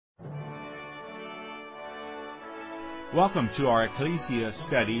Welcome to our Ecclesia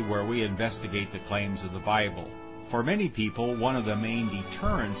study where we investigate the claims of the Bible. For many people, one of the main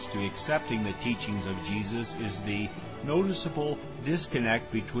deterrents to accepting the teachings of Jesus is the noticeable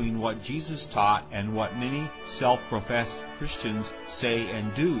disconnect between what Jesus taught and what many self-professed Christians say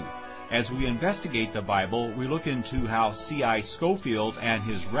and do. As we investigate the Bible, we look into how C.I. Scofield and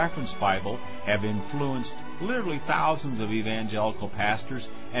his reference Bible have influenced literally thousands of evangelical pastors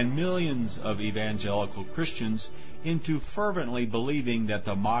and millions of evangelical Christians into fervently believing that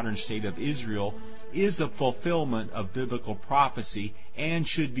the modern state of Israel is a fulfillment of biblical prophecy and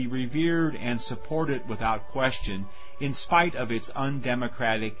should be revered and supported without question, in spite of its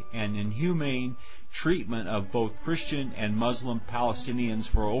undemocratic and inhumane treatment of both Christian and Muslim Palestinians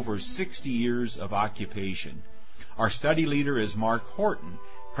for over 60 years of occupation. Our study leader is Mark Horton,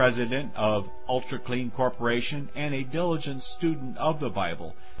 president of Ultra Clean Corporation and a diligent student of the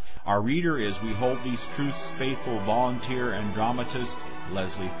Bible. Our reader is We Hold These Truths faithful volunteer and dramatist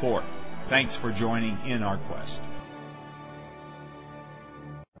Leslie Fort. Thanks for joining in our quest.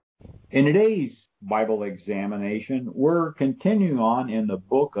 In today's Bible examination, we're continuing on in the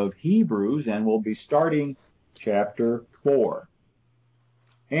book of Hebrews, and we'll be starting chapter 4.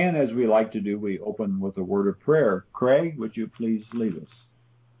 And as we like to do, we open with a word of prayer. Craig, would you please lead us?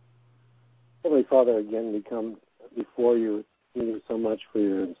 Heavenly Father, again, we come before you, thanking you so much for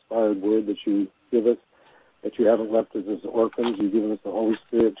your inspired word that you give us, that you haven't left us as orphans. You've given us the Holy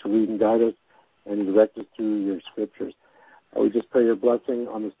Spirit to lead and guide us and direct us through your scriptures. We just pray your blessing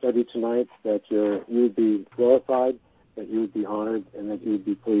on the study tonight, that you would be glorified, that you would be honored, and that you would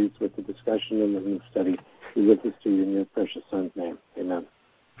be pleased with the discussion and the study. We lift this to you in your precious Son's name. Amen.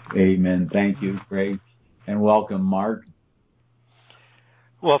 Amen. Thank you, Craig. And welcome, Mark.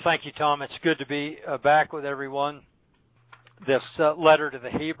 Well, thank you, Tom. It's good to be back with everyone. This letter to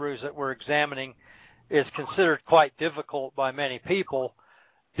the Hebrews that we're examining is considered quite difficult by many people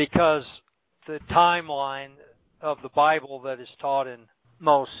because the timeline of the Bible that is taught in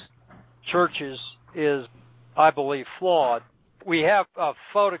most churches is, I believe, flawed. We have a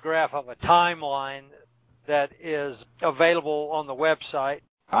photograph of a timeline that is available on the website.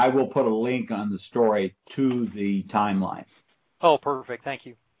 I will put a link on the story to the timeline. Oh, perfect. Thank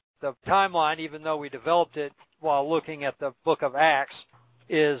you. The timeline, even though we developed it while looking at the book of Acts,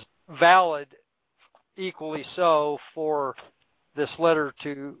 is valid equally so for this letter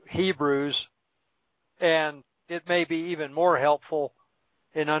to Hebrews, and it may be even more helpful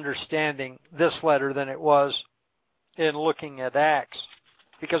in understanding this letter than it was in looking at Acts,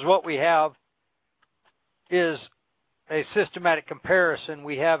 because what we have is a systematic comparison.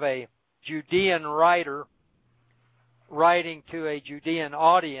 We have a Judean writer writing to a Judean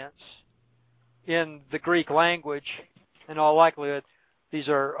audience in the Greek language. In all likelihood, these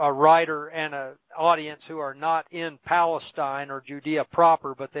are a writer and an audience who are not in Palestine or Judea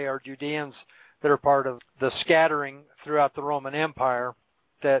proper, but they are Judeans that are part of the scattering throughout the Roman Empire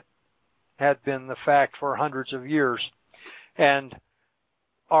that had been the fact for hundreds of years. And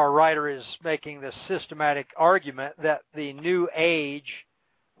our writer is making this systematic argument that the new age,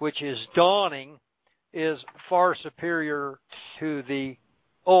 which is dawning, is far superior to the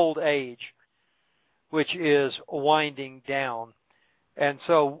old age, which is winding down. And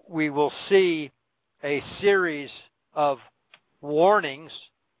so we will see a series of warnings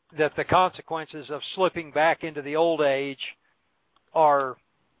that the consequences of slipping back into the old age are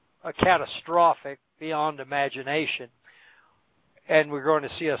catastrophic beyond imagination. And we're going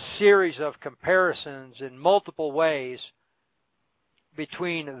to see a series of comparisons in multiple ways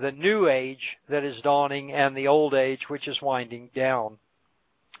between the new age that is dawning and the old age which is winding down.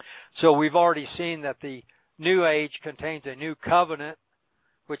 So we've already seen that the new age contains a new covenant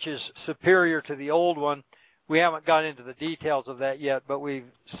which is superior to the old one. We haven't got into the details of that yet, but we've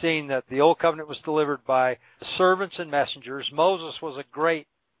seen that the old covenant was delivered by servants and messengers. Moses was a great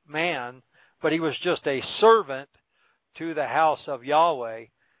man, but he was just a servant to the house of Yahweh.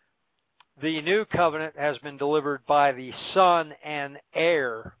 The new covenant has been delivered by the son and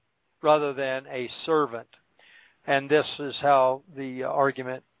heir rather than a servant. And this is how the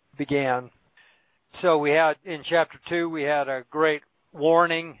argument began. So we had, in chapter 2, we had a great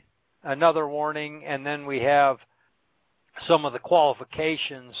warning, another warning, and then we have some of the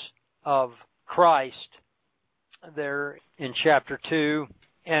qualifications of Christ there in chapter 2.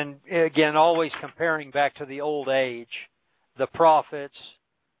 And again, always comparing back to the old age, the prophets,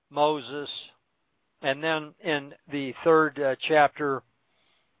 Moses, and then in the third chapter,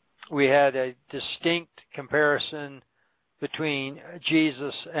 we had a distinct comparison between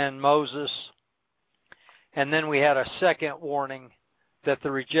Jesus and Moses. And then we had a second warning that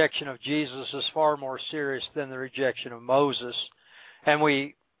the rejection of Jesus is far more serious than the rejection of Moses. And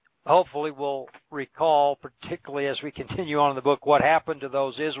we hopefully will recall, particularly as we continue on in the book, what happened to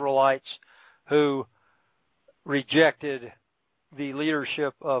those Israelites who rejected the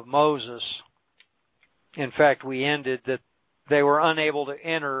leadership of Moses. In fact, we ended that they were unable to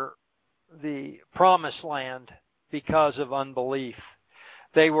enter the promised land because of unbelief.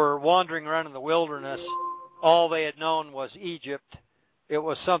 They were wandering around in the wilderness. All they had known was Egypt. It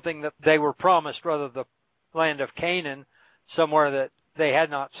was something that they were promised, rather the land of Canaan, somewhere that they had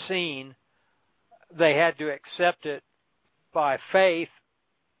not seen. They had to accept it by faith,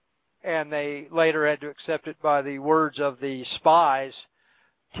 and they later had to accept it by the words of the spies.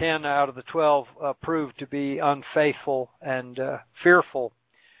 10 out of the 12 proved to be unfaithful and fearful.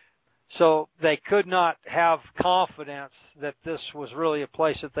 So they could not have confidence that this was really a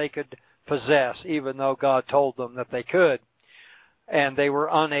place that they could possess, even though God told them that they could. And they were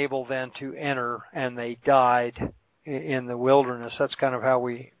unable then to enter, and they died in the wilderness. That's kind of how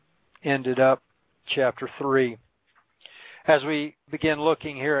we ended up chapter 3. As we begin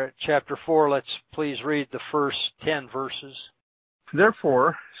looking here at chapter 4, let's please read the first 10 verses.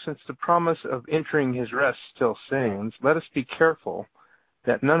 Therefore, since the promise of entering his rest still stands, let us be careful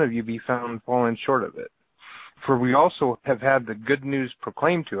that none of you be found fallen short of it. For we also have had the good news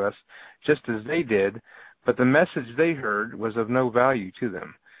proclaimed to us, just as they did, but the message they heard was of no value to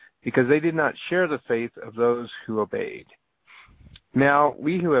them, because they did not share the faith of those who obeyed. Now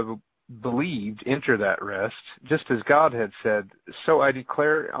we who have believed enter that rest, just as God had said, so I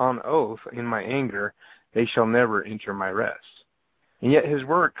declare on oath in my anger, they shall never enter my rest. And yet his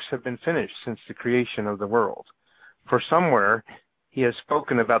works have been finished since the creation of the world. For somewhere he has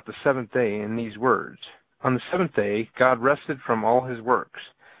spoken about the seventh day in these words, on the seventh day God rested from all his works.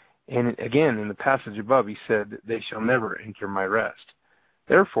 And again in the passage above he said, they shall never enter my rest.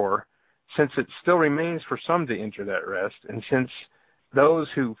 Therefore, since it still remains for some to enter that rest, and since those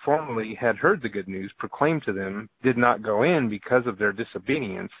who formerly had heard the good news proclaimed to them did not go in because of their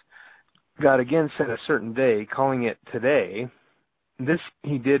disobedience, God again set a certain day, calling it today. This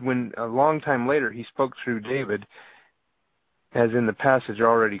he did when a long time later he spoke through David, as in the passage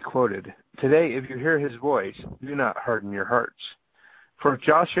already quoted. Today, if you hear his voice, do not harden your hearts. For if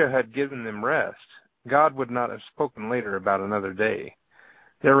Joshua had given them rest, God would not have spoken later about another day.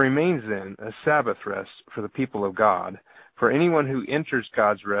 There remains then a Sabbath rest for the people of God, for anyone who enters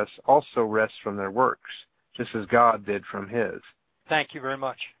God's rest also rests from their works, just as God did from his. Thank you very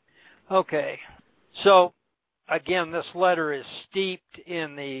much. Okay, so again, this letter is steeped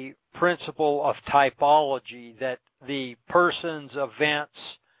in the principle of typology, that the persons, events,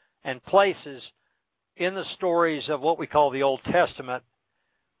 and places in the stories of what we call the Old Testament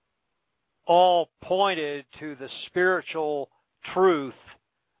all pointed to the spiritual truth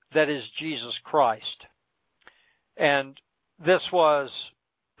that is Jesus Christ. And this was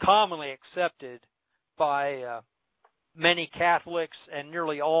commonly accepted by many Catholics and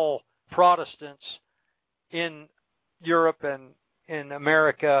nearly all Protestants in Europe and in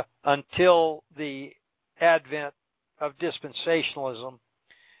America until the advent of dispensationalism,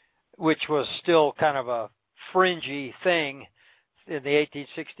 which was still kind of a fringy thing in the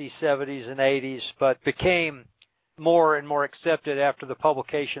 1860s, 70s, and 80s, but became more and more accepted after the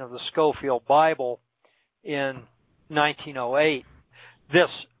publication of the Scofield Bible in 1908. This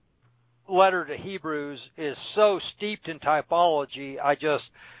letter to Hebrews is so steeped in typology, I just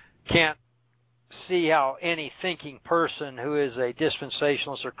can't see how any thinking person who is a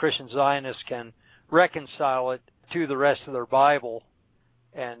dispensationalist or Christian Zionist can reconcile it to the rest of their Bible.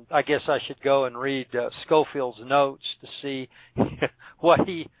 And I guess I should go and read Scofield's notes to see what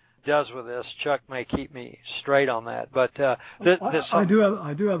he does with this. Chuck may keep me straight on that. But I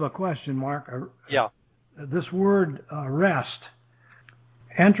do have a question, Mark. Yeah. This word rest,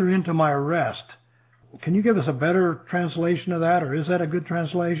 enter into my rest. Can you give us a better translation of that, or is that a good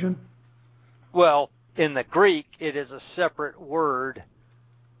translation? Well, in the Greek, it is a separate word,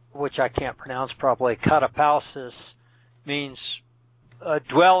 which I can't pronounce properly. Katapausis means a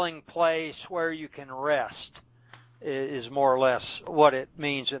dwelling place where you can rest, is more or less what it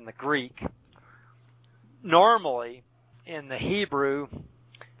means in the Greek. Normally, in the Hebrew,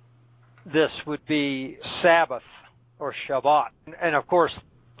 this would be Sabbath or Shabbat. And of course,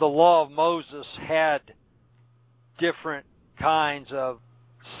 the law of Moses had different kinds of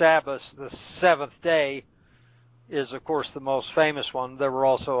Sabbaths. The seventh day is, of course, the most famous one. There were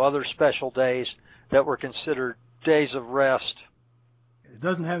also other special days that were considered days of rest. It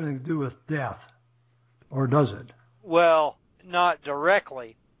doesn't have anything to do with death, or does it? Well, not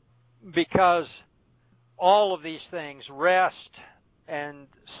directly, because all of these things, rest and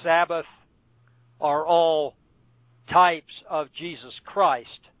Sabbath are all types of Jesus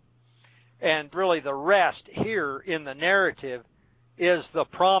Christ. And really the rest here in the narrative is the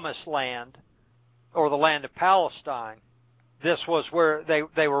promised land, or the land of Palestine. This was where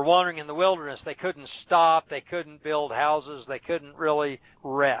they were wandering in the wilderness. They couldn't stop. They couldn't build houses. They couldn't really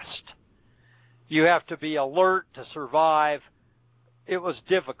rest. You have to be alert to survive. It was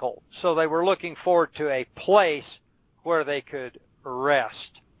difficult. So they were looking forward to a place where they could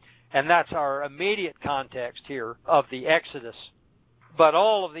rest. And that's our immediate context here of the Exodus. But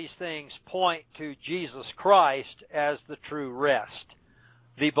all of these things point to Jesus Christ as the true rest.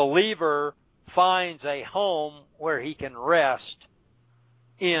 The believer finds a home where he can rest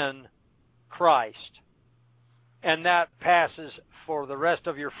in Christ. And that passes for the rest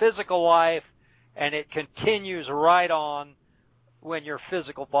of your physical life, and it continues right on when your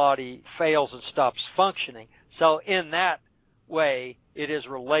physical body fails and stops functioning. So in that way, it is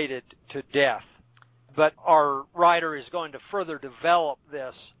related to death. But our writer is going to further develop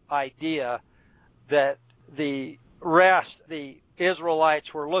this idea that the rest the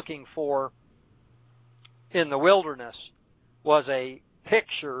Israelites were looking for in the wilderness was a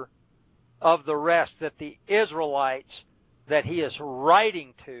picture of the rest that the Israelites that he is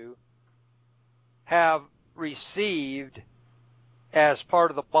writing to have received as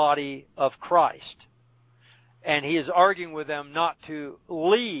part of the body of Christ. And he is arguing with them not to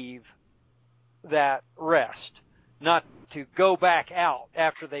leave that rest, not to go back out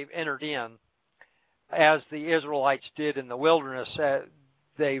after they've entered in, as the Israelites did in the wilderness.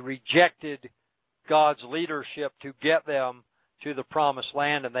 They rejected God's leadership to get them to the promised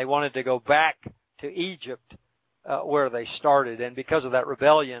land, and they wanted to go back to Egypt where they started. And because of that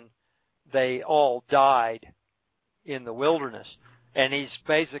rebellion, they all died in the wilderness. And he's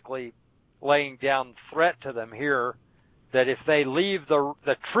basically laying down threat to them here that if they leave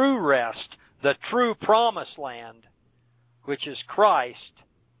the true rest, the true promised land, which is Christ,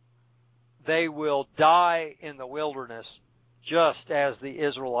 they will die in the wilderness just as the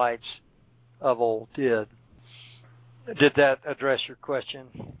Israelites of old did. Did that address your question?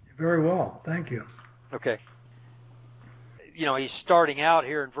 Very well. Thank you. Okay. He's starting out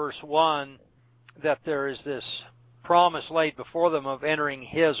here in verse 1 that there is this promise laid before them of entering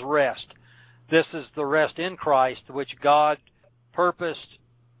his rest. This is the rest in Christ, which God purposed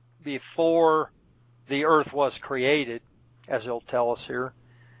before the earth was created, as he'll tell us here.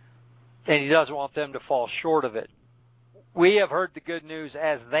 And he doesn't want them to fall short of it. We have heard the good news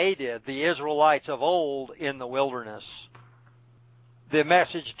as they did, the Israelites of old in the wilderness. The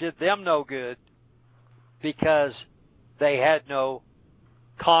message did them no good because they had no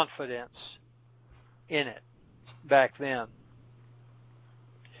confidence in it back then.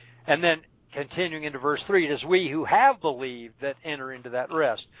 And then continuing into verse 3, it is we who have believed that enter into that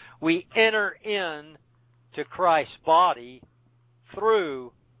rest. We enter in to Christ's body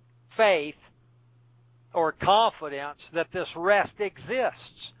through faith or confidence that this rest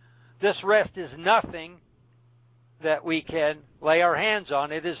exists. This rest is nothing that we can lay our hands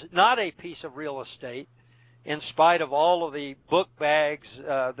on. It is not a piece of real estate, in spite of all of the book bags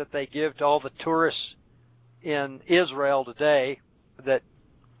that they give to all the tourists in Israel today that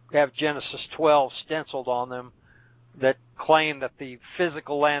have Genesis 12 stenciled on them, that claim that the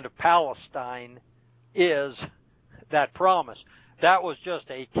physical land of Palestine is that promise. That was just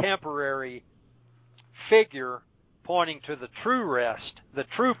a temporary figure pointing to the true rest, the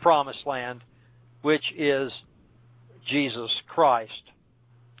true promised land, which is Jesus Christ.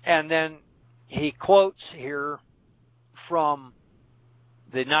 And then he quotes here from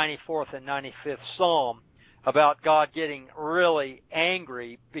the 94th and 95th Psalm about God getting really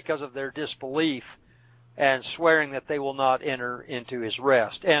angry because of their disbelief and swearing that they will not enter into his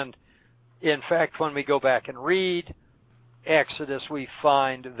rest. And in fact, when we go back and read Exodus, we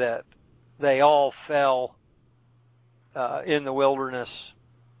find that they all fell in the wilderness.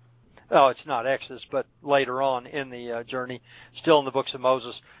 Oh, it's not Exodus, but later on in the journey, still in the books of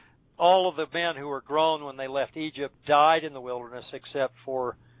Moses. All of the men who were grown when they left Egypt died in the wilderness except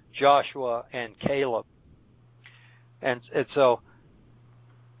for Joshua and Caleb. And so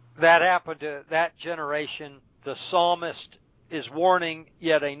that happened to that generation. The psalmist is warning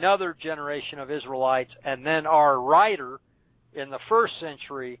yet another generation of Israelites, and then our writer in the first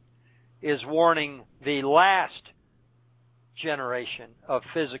century is warning the last generation of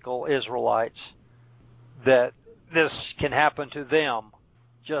physical Israelites that this can happen to them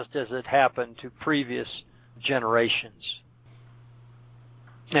just as it happened to previous generations.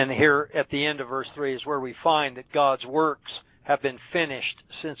 And here at the end of verse 3 is where we find that God's works have been finished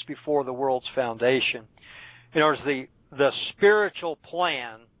since before the world's foundation. In other words, the the spiritual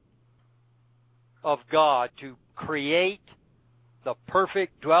plan of God to create the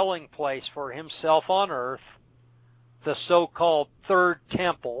perfect dwelling place for himself on earth, the so-called third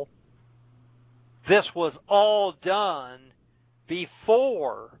temple. This was all done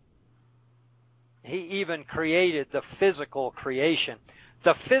before he even created the physical creation.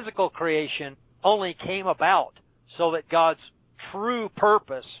 The physical creation only came about so that God's true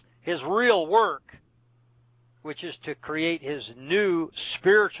purpose, his real work, which is to create his new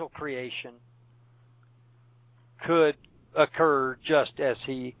spiritual creation, could occur just as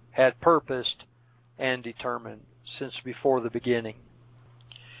he had purposed and determined since before the beginning.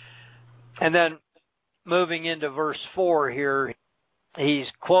 And then moving into verse 4 here, he's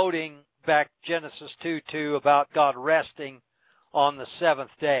quoting back Genesis 2:2 about God resting on the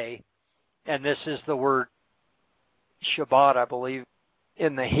seventh day. And this is the word Shabbat, I believe,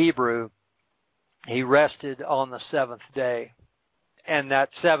 in the Hebrew. He rested on the seventh day. And that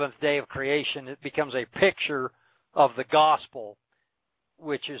seventh day of creation, it becomes a picture of the gospel,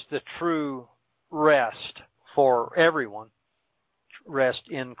 which is the true rest for everyone, rest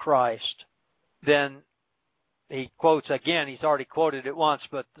in Christ. Then he quotes again, he's already quoted it once,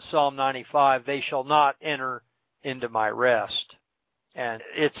 but Psalm 95, they shall not enter into my rest. And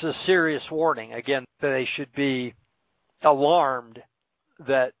it's a serious warning, again, that they should be alarmed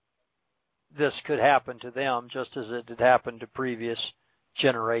that this could happen to them just as it had happened to previous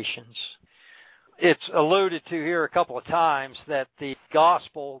generations. It's alluded to here a couple of times that the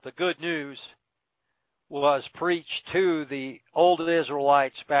gospel, the good news, was preached to the old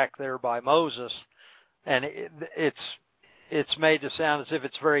Israelites back there by Moses, and it's made to sound as if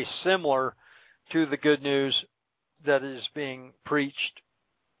it's very similar to the good news that is being preached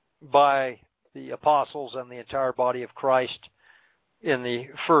by the apostles and the entire body of Christ in the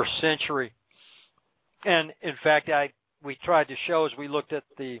first century. And in fact, we tried to show as we looked at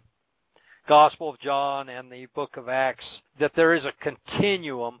the Gospel of John and the book of Acts that there is a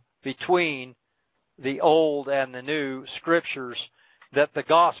continuum between the Old and the New Scriptures, that the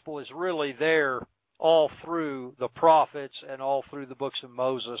gospel is really there all through the prophets and all through the books of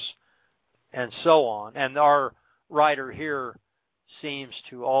Moses and so on. And our writer here seems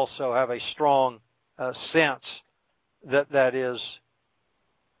to also have a strong sense that that is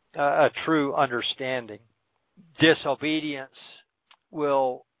a true understanding. Disobedience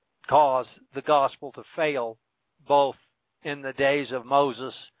will cause the gospel to fail, both in the days of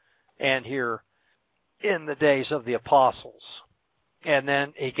Moses and here in the days of the apostles. And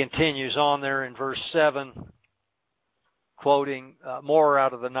then he continues on there in verse 7, quoting more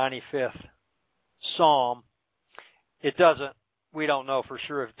out of the 95th Psalm. We don't know for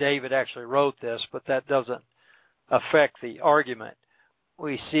sure if David actually wrote this, but that doesn't affect the argument.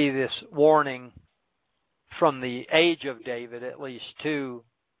 We see this warning from the age of David, at least, to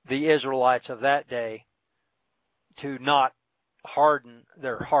the Israelites of that day to not harden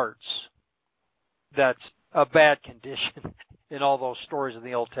their hearts. That's a bad condition in all those stories in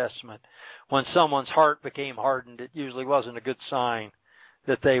the Old Testament. When someone's heart became hardened, it usually wasn't a good sign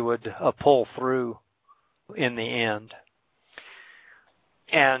that they would pull through in the end.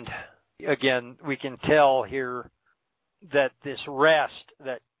 And again, we can tell here that this rest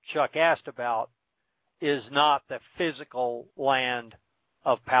that Chuck asked about is not the physical land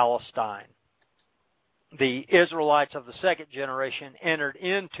of Palestine. The Israelites of the second generation entered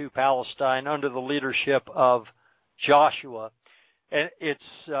into Palestine under the leadership of Joshua. And it's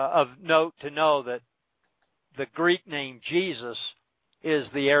of note to know that the Greek name Jesus is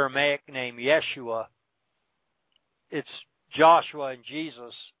the Aramaic name Yeshua. It's Joshua and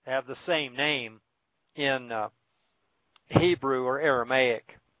Jesus have the same name in Hebrew or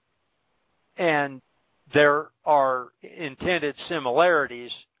Aramaic. And there are intended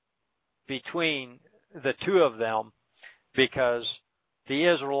similarities between the two of them, because the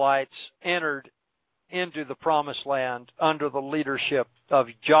Israelites entered into the promised land under the leadership of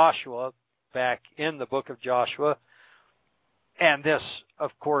Joshua back in the book of Joshua. And this,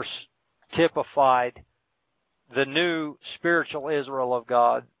 of course, typified the new spiritual Israel of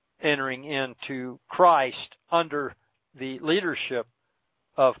God entering into Christ under the leadership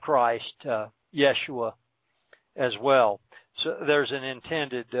of Christ, Yeshua, as well. So there's an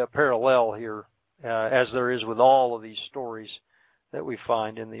intended parallel here, as there is with all of these stories that we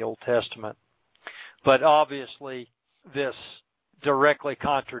find in the Old Testament. But obviously, this directly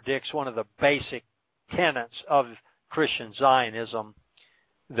contradicts one of the basic tenets of Christian Zionism,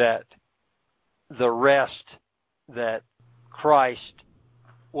 that the rest that Christ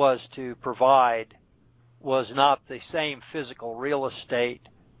was to provide was not the same physical real estate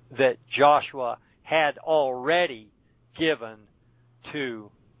that Joshua had already given to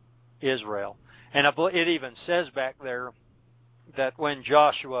Israel. And it even says back there that when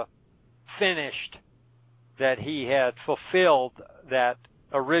Joshua finished, that he had fulfilled that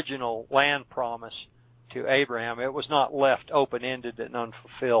original land promise to Abraham. It was not left open-ended and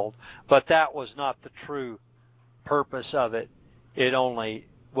unfulfilled, but that was not the true purpose of it. It only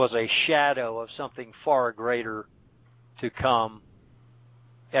was a shadow of something far greater to come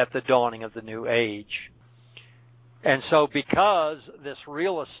at the dawning of the new age. And so because this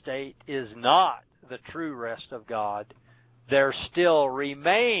real estate is not the true rest of God, there still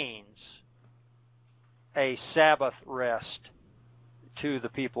remains a Sabbath rest to the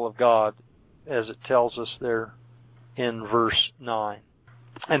people of God, as it tells us there in verse 9.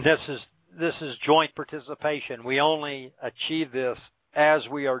 And this is joint participation. We only achieve this as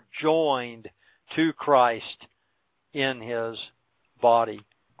we are joined to Christ in His body.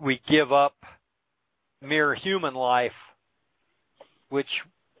 We give up mere human life, which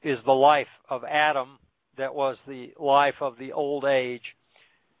is the life of Adam, that was the life of the old age.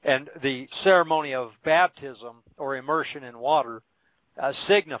 And the ceremony of baptism or immersion in water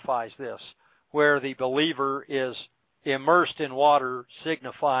signifies this, where the believer is immersed in water,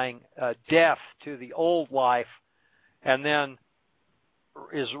 signifying death to the old life, and then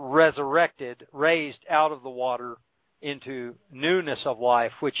is resurrected, raised out of the water into newness of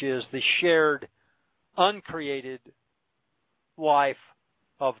life, which is the shared, uncreated life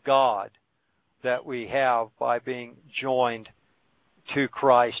of God that we have by being joined to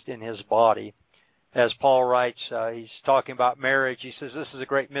Christ in His body. As Paul writes, he's talking about marriage. He says, "This is a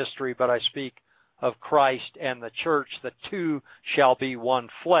great mystery, but I speak of Christ and the church. The two shall be one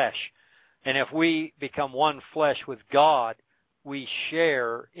flesh." And if we become one flesh with God, we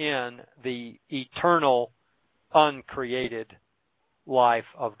share in the eternal, uncreated life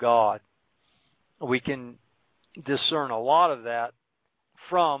of God. We can discern a lot of that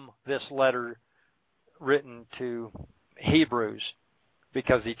from this letter written to Hebrews,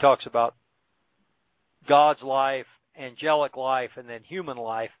 because he talks about God's life, angelic life, and then human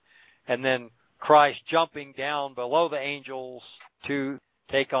life, and then Christ jumping down below the angels to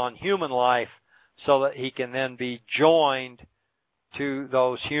take on human life so that He can then be joined to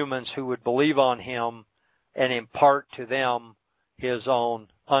those humans who would believe on Him and impart to them His own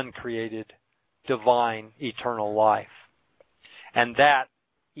uncreated, divine, eternal life. And that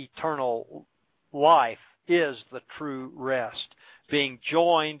eternal life is the true rest. Being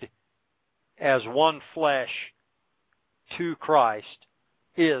joined as one flesh to Christ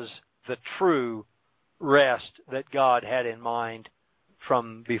is the true rest that God had in mind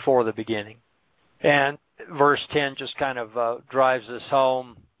from before the beginning. And verse 10 just kind of drives this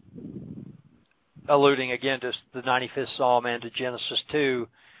home, alluding again to the 95th Psalm and to Genesis 2,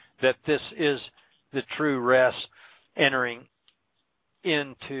 that this is the true rest, entering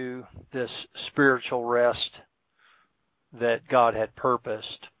into this spiritual rest that God had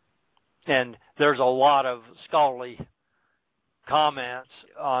purposed. And there's a lot of scholarly comments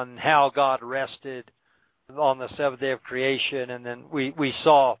on how God rested on the seventh day of creation. And then we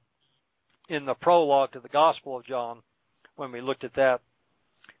saw in the prologue to the Gospel of John, when we looked at that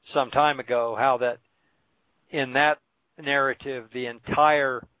some time ago, how that in that narrative, the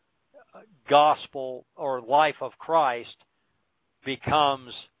entire gospel or life of Christ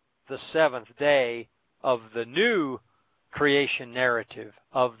becomes the seventh day of the new creation narrative,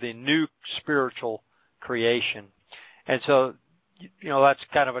 of the new spiritual creation. And so, that's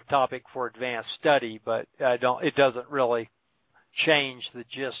kind of a topic for advanced study, but it doesn't really change the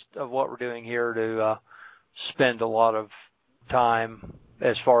gist of what we're doing here to spend a lot of time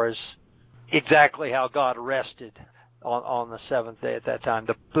as far as exactly how God rested on the seventh day at that time.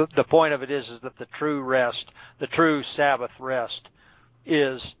 The point of it is that the true rest, the true Sabbath rest,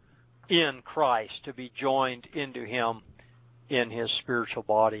 is in Christ, to be joined into Him in His spiritual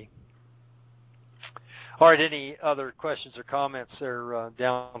body. All right, any other questions or comments there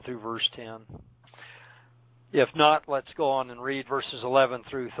down through verse 10? If not, let's go on and read verses 11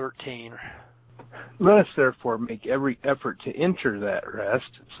 through 13. Let us therefore make every effort to enter that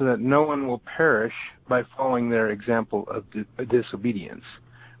rest, so that no one will perish by following their example of disobedience.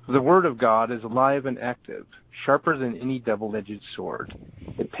 For the word of God is alive and active, sharper than any double-edged sword.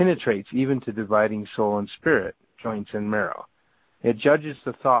 It penetrates even to dividing soul and spirit, joints and marrow. It judges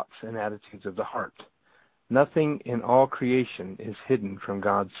the thoughts and attitudes of the heart. Nothing in all creation is hidden from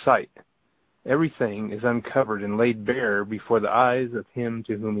God's sight. Everything is uncovered and laid bare before the eyes of Him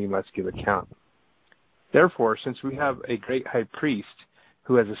to whom He must give account. Therefore, since we have a great high priest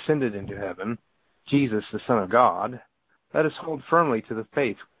who has ascended into heaven, Jesus, the Son of God, let us hold firmly to the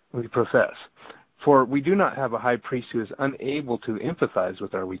faith we profess. For we do not have a high priest who is unable to empathize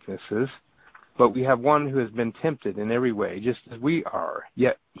with our weaknesses, but we have one who has been tempted in every way, just as we are,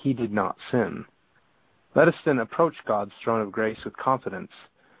 yet he did not sin. Let us then approach God's throne of grace with confidence,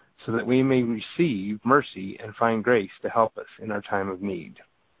 so that we may receive mercy and find grace to help us in our time of need.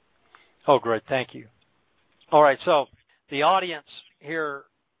 Oh, great. Thank you. All right, so the audience here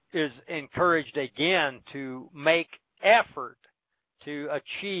is encouraged again to make effort to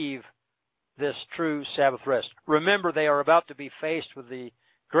achieve this true Sabbath rest. Remember, they are about to be faced with the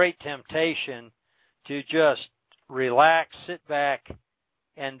great temptation to just relax, sit back,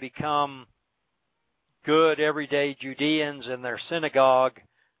 and become good everyday Judeans in their synagogue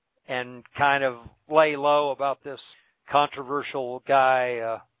and kind of lay low about this controversial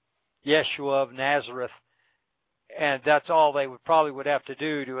guy, Yeshua of Nazareth. And that's all they probably would have to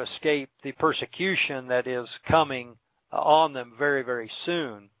do to escape the persecution that is coming on them very, very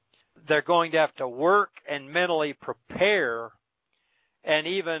soon. They're going to have to work and mentally prepare, and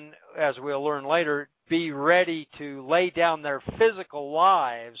even, as we'll learn later, be ready to lay down their physical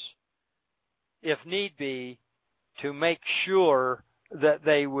lives, if need be, to make sure that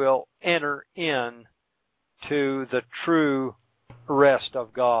they will enter in to the true rest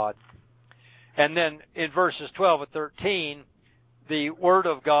of God. And then in verses 12 and 13, the Word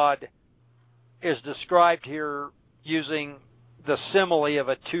of God is described here using the simile of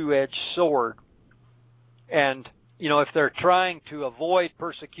a two-edged sword. And, if they're trying to avoid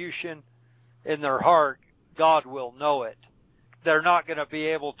persecution in their heart, God will know it. They're not going to be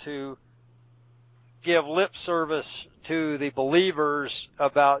able to give lip service to the believers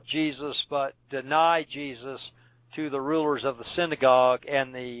about Jesus, but deny Jesus to the rulers of the synagogue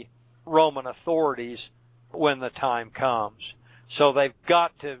and the Roman authorities when the time comes. So they've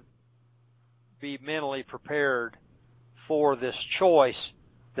got to be mentally prepared for this choice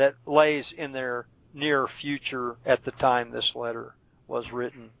that lays in their near future at the time this letter was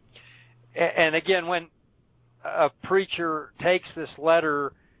written. And again, when a preacher takes this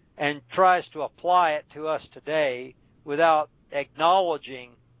letter and tries to apply it to us today without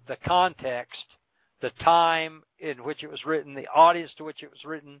acknowledging the context, the time in which it was written, the audience to which it was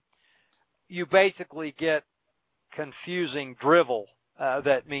written, you basically get confusing drivel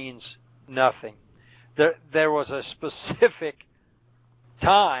that means nothing. There was a specific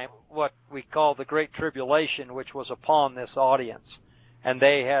time, what we call the Great Tribulation, which was upon this audience, and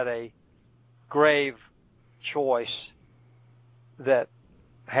they had a grave choice that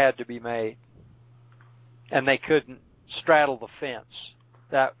had to be made, and they couldn't straddle the fence.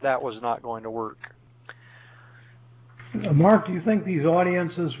 That was not going to work. Mark, do you think these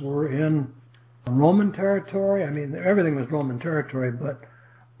audiences were in Roman territory? I mean, everything was Roman territory, but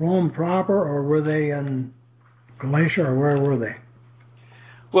Rome proper, or were they in Galatia, or where were they?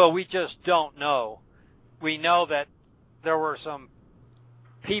 Well, we just don't know. We know that there were some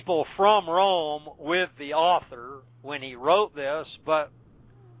people from Rome with the author when he wrote this, but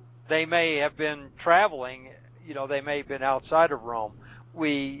they may have been traveling, they may have been outside of Rome.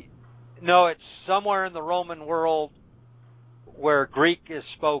 We know it's somewhere in the Roman world where Greek is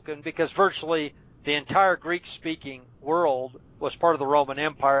spoken, because virtually the entire Greek-speaking world was part of the Roman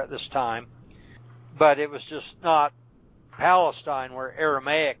Empire at this time, but it was just not Palestine, where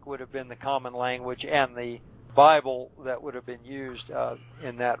Aramaic would have been the common language and the Bible that would have been used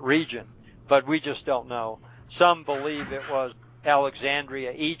in that region. But we just don't know. Some believe it was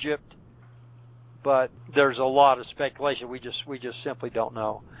Alexandria, Egypt, but there's a lot of speculation. We just simply don't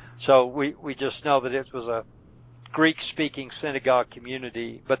know. So we just know that it was a Greek-speaking synagogue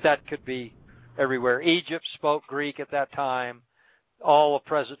community, but that could be everywhere. Egypt spoke Greek at that time. All of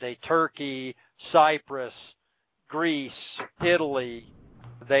present-day Turkey, Cyprus, Greece, Italy,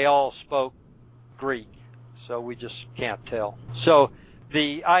 they all spoke Greek. So we just can't tell. So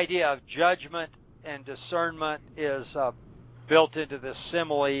the idea of judgment and discernment is built into this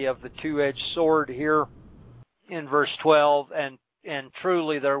simile of the two-edged sword here in verse 12, and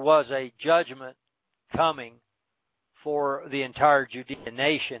truly there was a judgment coming for the entire Judean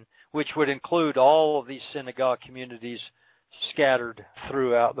nation, which would include all of these synagogue communities scattered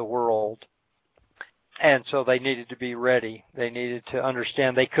throughout the world. And so they needed to be ready. They needed to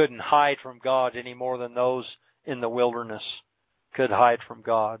understand they couldn't hide from God any more than those in the wilderness could hide from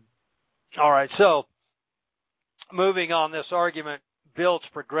God. All right, so moving on, this argument builds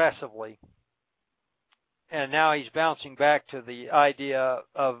progressively. And now he's bouncing back to the idea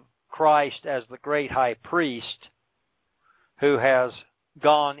of Christ as the great high priest who has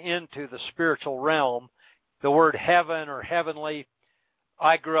gone into the spiritual realm. The word heaven or heavenly,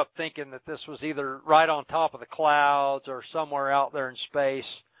 I grew up thinking that this was either right on top of the clouds or somewhere out there in space,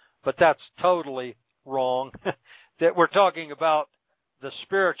 but that's totally wrong. That we're talking about the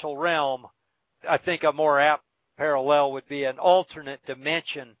spiritual realm. I think a more apt parallel would be an alternate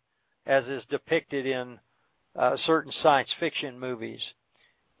dimension, as is depicted in certain science fiction movies.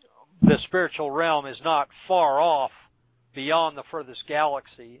 The spiritual realm is not far off beyond the furthest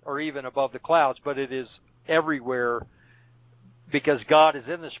galaxy or even above the clouds, but it is everywhere, because God is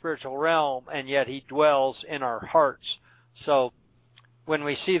in the spiritual realm and yet He dwells in our hearts. So when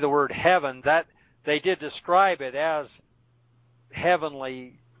we see the word heaven, that they did describe it as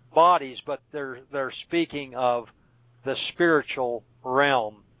heavenly bodies, but they're speaking of the spiritual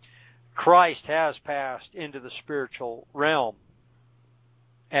realm. Christ has passed into the spiritual realm,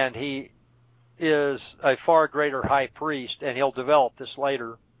 and He is a far greater high priest, and He'll develop this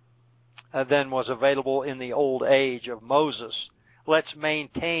later, than was available in the old age of Moses. Let's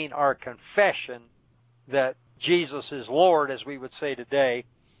maintain our confession that Jesus is Lord, as we would say today.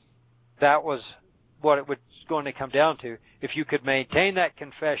 That was what it was going to come down to. If you could maintain that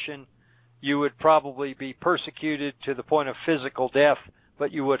confession, you would probably be persecuted to the point of physical death,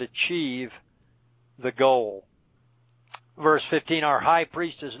 but you would achieve the goal. Verse 15, our high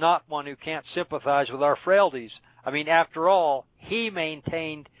priest is not one who can't sympathize with our frailties. I mean, after all, He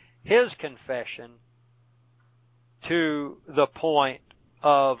maintained His confession to the point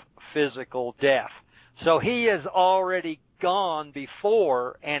of physical death. So He has already gone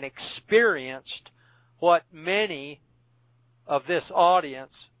before and experienced what many of this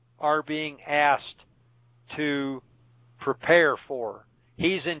audience are being asked to prepare for.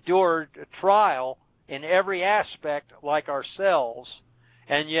 He's endured a trial in every aspect like ourselves,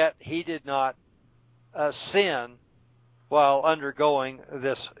 and yet He did not sin while undergoing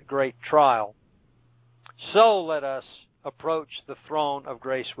this great trial. So let us approach the throne of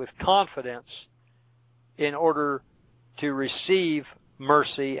grace with confidence in order to receive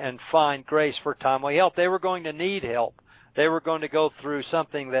mercy and find grace for timely help. They were going to need help. They were going to go through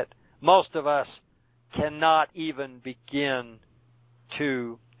something that most of us cannot even begin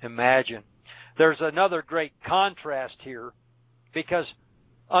to imagine. There's another great contrast here, because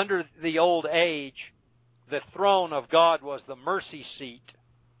under the old age, the throne of God was the mercy seat.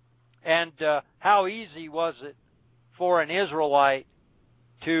 And how easy was it for an Israelite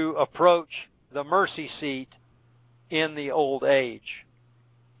to approach the mercy seat in the old age?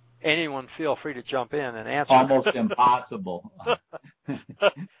 Anyone feel free to jump in and answer. Almost impossible.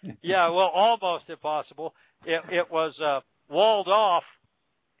 Yeah, well, almost impossible. It was walled off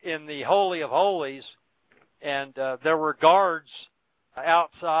in the Holy of Holies, and there were guards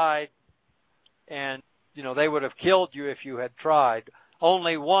outside, and they would have killed you if you had tried.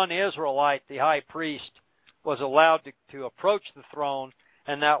 Only one Israelite, the high priest, was allowed to approach the throne,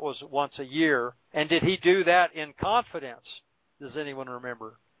 and that was once a year. And did he do that in confidence? Does anyone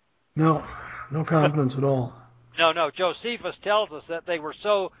remember? No confidence at all. No. Josephus tells us that they were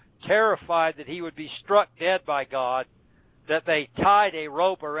so terrified that he would be struck dead by God that they tied a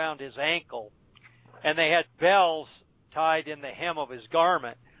rope around his ankle, and they had bells tied in the hem of his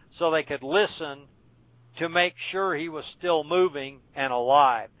garment so they could listen to make sure he was still moving and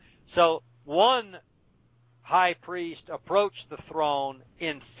alive. So one high priest approached the throne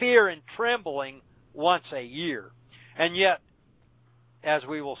in fear and trembling once a year. And yet, as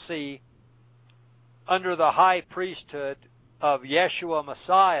we will see, under the high priesthood of Yeshua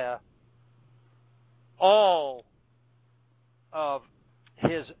Messiah, all of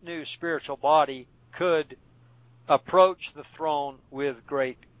His new spiritual body could approach the throne with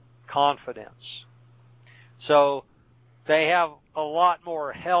great confidence. So they have a lot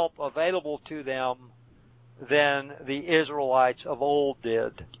more help available to them than the Israelites of old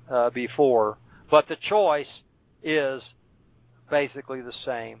did before. But the choice is basically the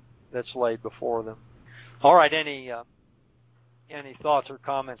same that's laid before them. All right, any thoughts or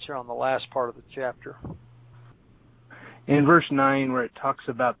comments here on the last part of the chapter? In verse 9, where it talks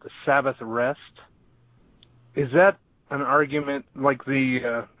about the Sabbath rest, is that an argument like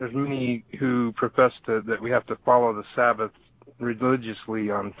there's many who profess that we have to follow the Sabbath religiously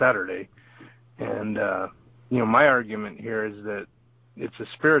on Saturday, and my argument here is that it's a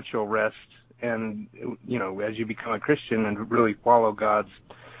spiritual rest, and as you become a Christian and really follow God's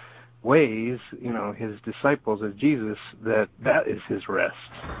ways, His disciples as Jesus, that is His rest.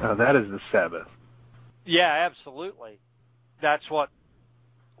 That is the Sabbath. Yeah, absolutely. That's what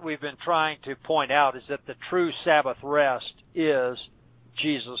we've been trying to point out, is that the true Sabbath rest is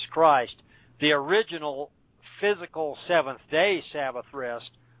Jesus Christ. The original physical seventh-day Sabbath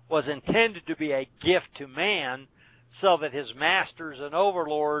rest was intended to be a gift to man so that his masters and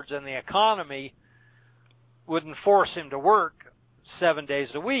overlords and the economy wouldn't force him to work 7 days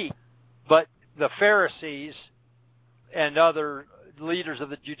a week. But the Pharisees and other leaders of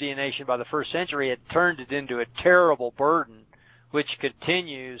the Judean nation by the first century had turned it into a terrible burden, which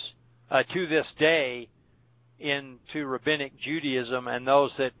continues to this day into Rabbinic Judaism and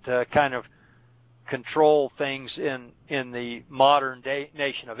those that kind of control things in the modern day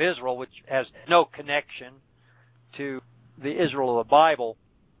nation of Israel, which has no connection to the Israel of the Bible,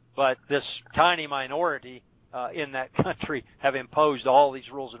 but this tiny minority in that country have imposed all these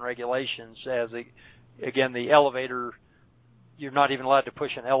rules and regulations. Again, the elevator, you're not even allowed to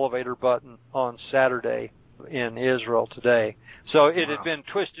push an elevator button on Saturday in Israel today. So it had been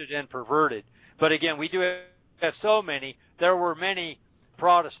twisted and perverted. But again, we do have so many. There were many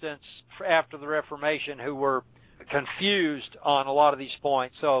Protestants after the Reformation who were confused on a lot of these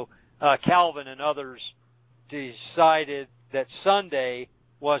points. So Calvin and others decided that Sunday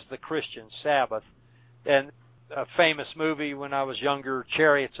was the Christian Sabbath. And a famous movie when I was younger,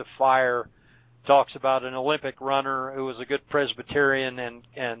 Chariots of Fire, talks about an Olympic runner who was a good Presbyterian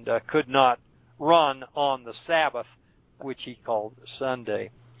and could not run on the Sabbath, which he called Sunday.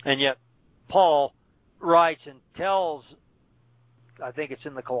 And yet Paul writes and tells, I think it's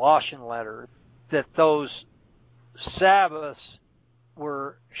in the Colossian letter, that those Sabbaths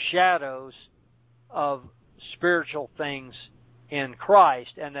were shadows of spiritual things in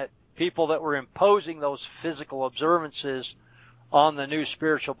Christ, and that people that were imposing those physical observances on the new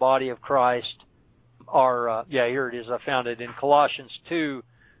spiritual body of Christ are, here it is, I found it in Colossians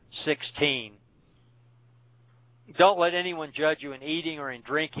 2:16. Don't let anyone judge you in eating or in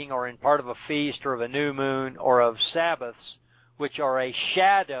drinking or in part of a feast or of a new moon or of Sabbaths, which are a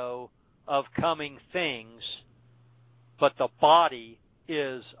shadow of coming things, but the body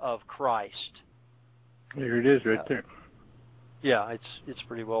is of Christ. There it is right there. Yeah, it's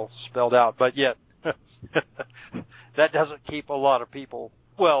pretty well spelled out, but yet that doesn't keep a lot of people,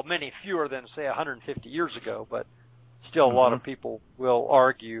 well, many fewer than, say, 150 years ago, but still a lot of people will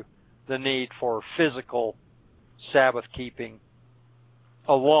argue the need for physical Sabbath keeping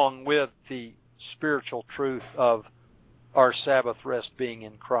along with the spiritual truth of our Sabbath rest being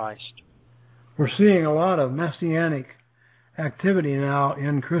in Christ. We're seeing a lot of messianic activity now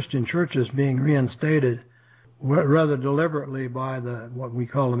in Christian churches being reinstated rather deliberately by what we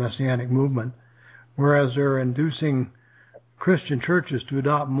call the Messianic movement, whereas they're inducing Christian churches to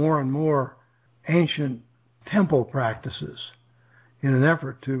adopt more and more ancient temple practices in an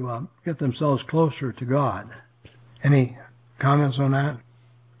effort to get themselves closer to God. Any comments on that?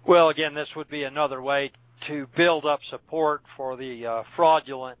 Well, again, this would be another way to build up support for the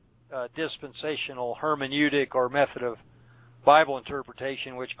fraudulent dispensational hermeneutic or method of Bible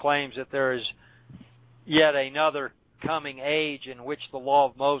interpretation, which claims that there is yet another coming age in which the law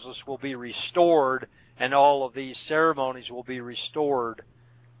of Moses will be restored and all of these ceremonies will be restored.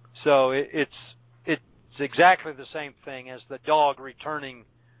 So it's exactly the same thing as the dog returning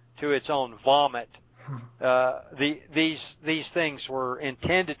to its own vomit. These things were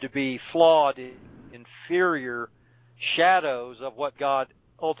intended to be flawed, inferior shadows of what God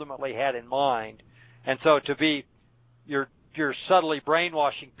ultimately had in mind. And so you're subtly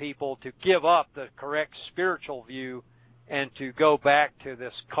brainwashing people to give up the correct spiritual view and to go back to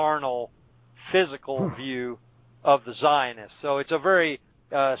this carnal, physical view of the Zionists. So it's a very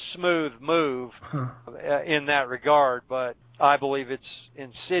smooth move in that regard, but I believe it's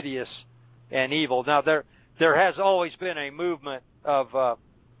insidious and evil. Now, there has always been a movement of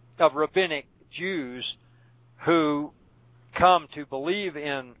rabbinic Jews who come to believe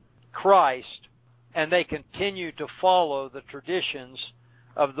in Christ, and they continue to follow the traditions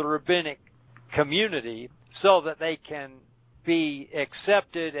of the rabbinic community so that they can be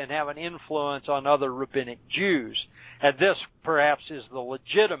accepted and have an influence on other rabbinic Jews. And this perhaps is the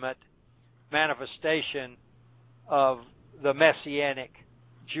legitimate manifestation of the Messianic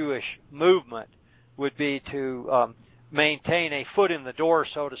Jewish movement, would be to maintain a foot in the door,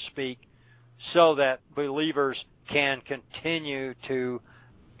 so to speak, so that believers can continue to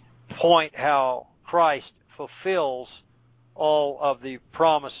point how Christ fulfills all of the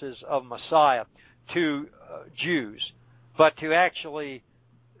promises of Messiah to Jews. But to actually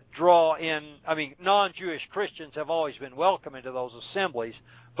draw in, non-Jewish Christians have always been welcome into those assemblies,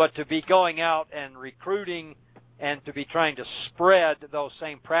 but to be going out and recruiting and to be trying to spread those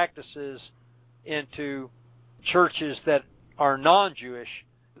same practices into churches that are non-Jewish,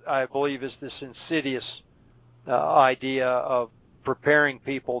 I believe, is this insidious idea of preparing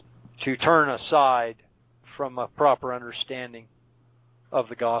people to turn aside from a proper understanding of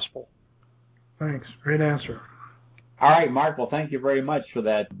the gospel. Thanks. Great answer. All right, Mark. Well, thank you very much for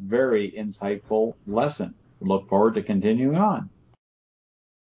that very insightful lesson. We look forward to continuing on.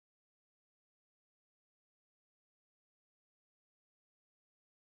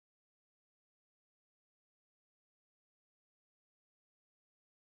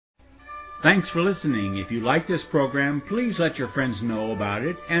 Thanks for listening. If you like this program, please let your friends know about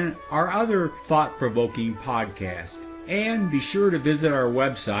it and our other thought-provoking podcasts. And be sure to visit our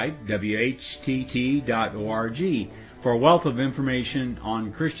website, whtt.org, for a wealth of information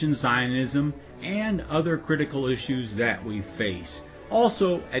on Christian Zionism and other critical issues that we face.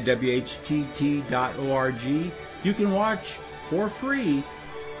 Also, at whtt.org, you can watch for free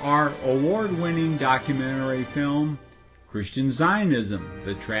our award-winning documentary film, Christian Zionism,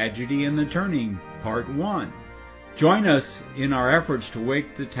 The Tragedy and the Turning, Part 1. Join us in our efforts to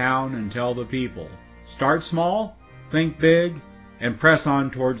wake the town and tell the people. Start small, think big, and press on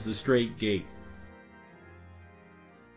towards the straight gate.